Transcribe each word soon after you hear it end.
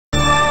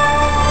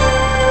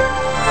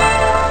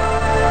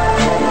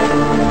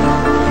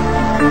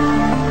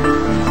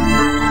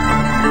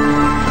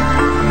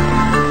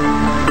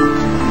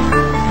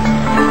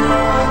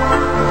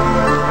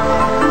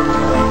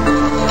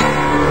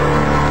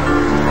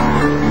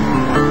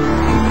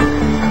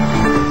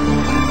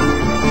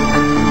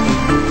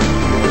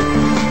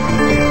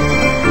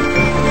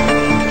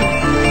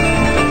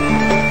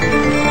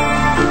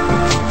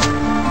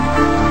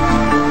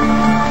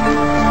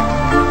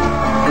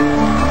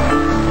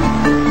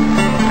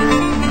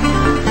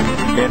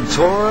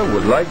Intora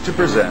would like to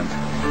present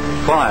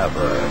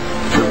Firebird,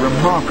 the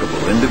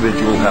remarkable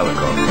individual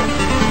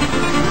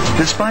helicopter.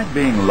 Despite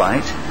being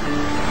light,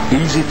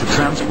 easy to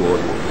transport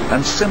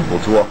and simple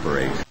to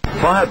operate,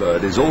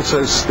 Firebird is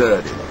also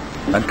sturdy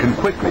and can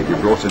quickly be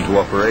brought into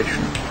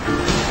operation.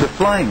 The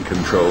flying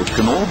controls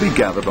can all be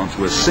gathered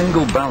onto a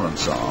single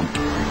balance arm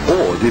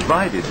or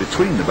divided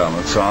between the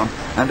balance arm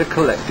and a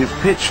collective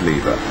pitch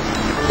lever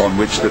on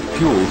which the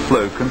fuel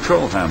flow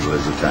control handle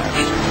is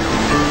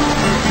attached.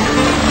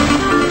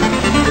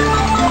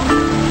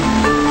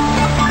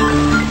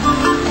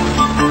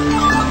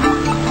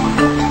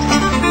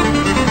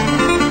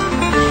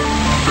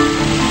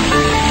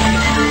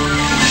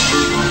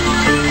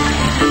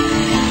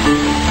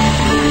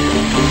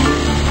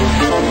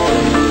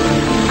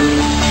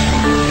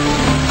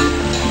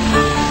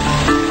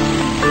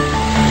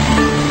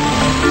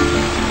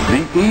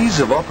 The ease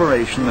of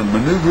operation and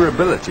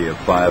maneuverability of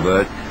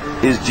Firebird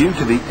is due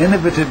to the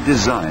innovative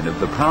design of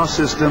the power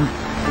system,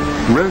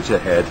 rotor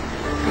head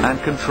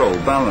and control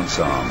balance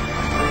arm,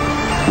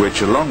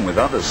 which along with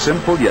other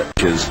simple yet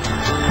features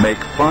make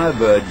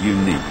Firebird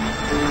unique.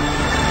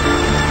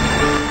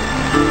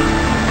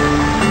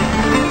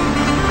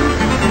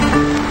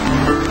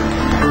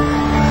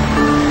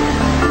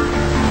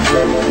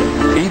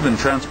 Even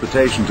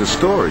transportation to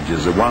storage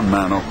is a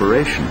one-man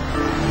operation.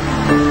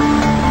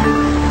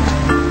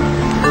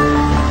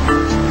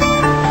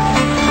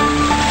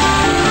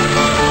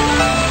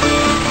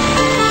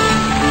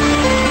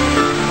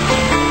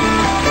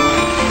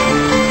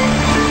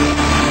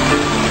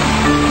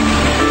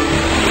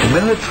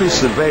 Military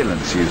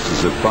surveillance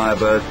uses of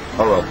Firebird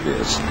are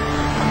obvious.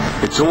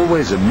 It's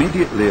always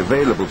immediately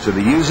available to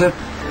the user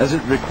as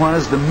it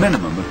requires the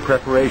minimum of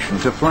preparation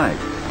to flight,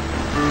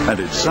 and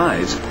its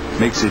size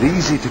makes it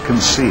easy to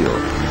conceal.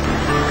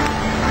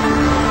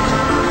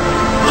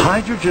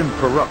 Hydrogen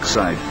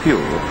peroxide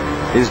fuel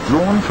is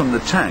drawn from the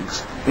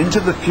tanks into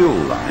the fuel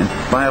line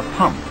by a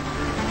pump,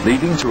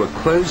 leading to a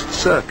closed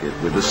circuit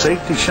with a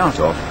safety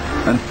shutoff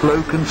and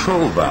flow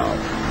control valve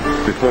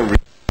before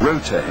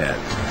rotor head.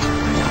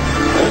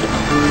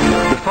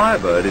 The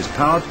Firebird is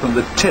powered from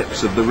the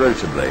tips of the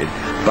rotor blade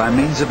by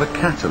means of a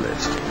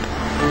catalyst.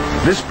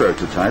 This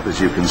prototype, as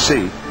you can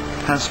see,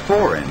 has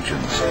 4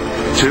 engines,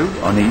 2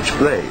 on each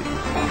blade.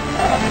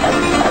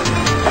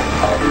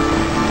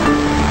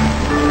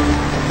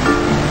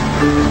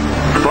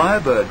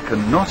 Firebird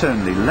can not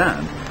only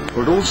land,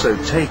 but also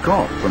take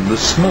off from the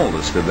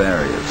smallest of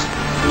areas.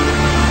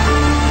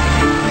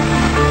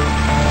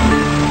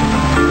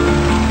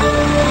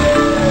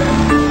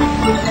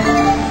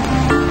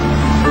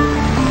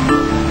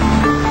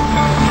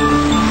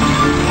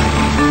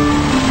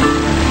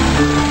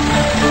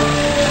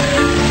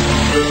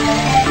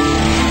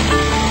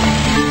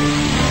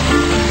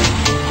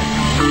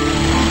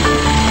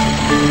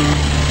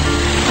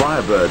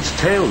 Firebird's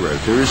tail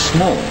rotor is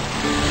small,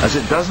 as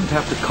it doesn't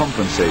have to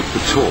compensate for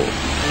torque.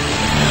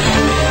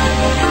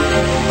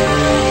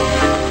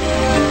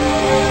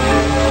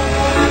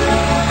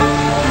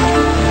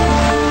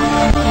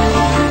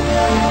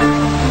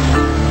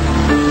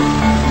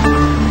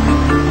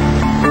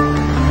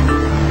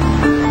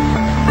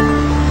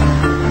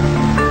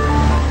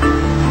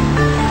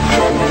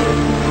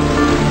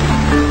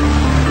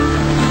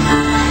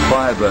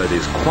 Firebird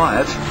is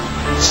quiet,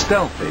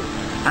 stealthy,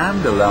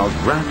 and allows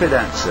rapid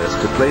access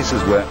to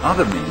places where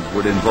other means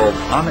would involve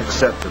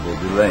unacceptable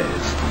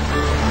delays.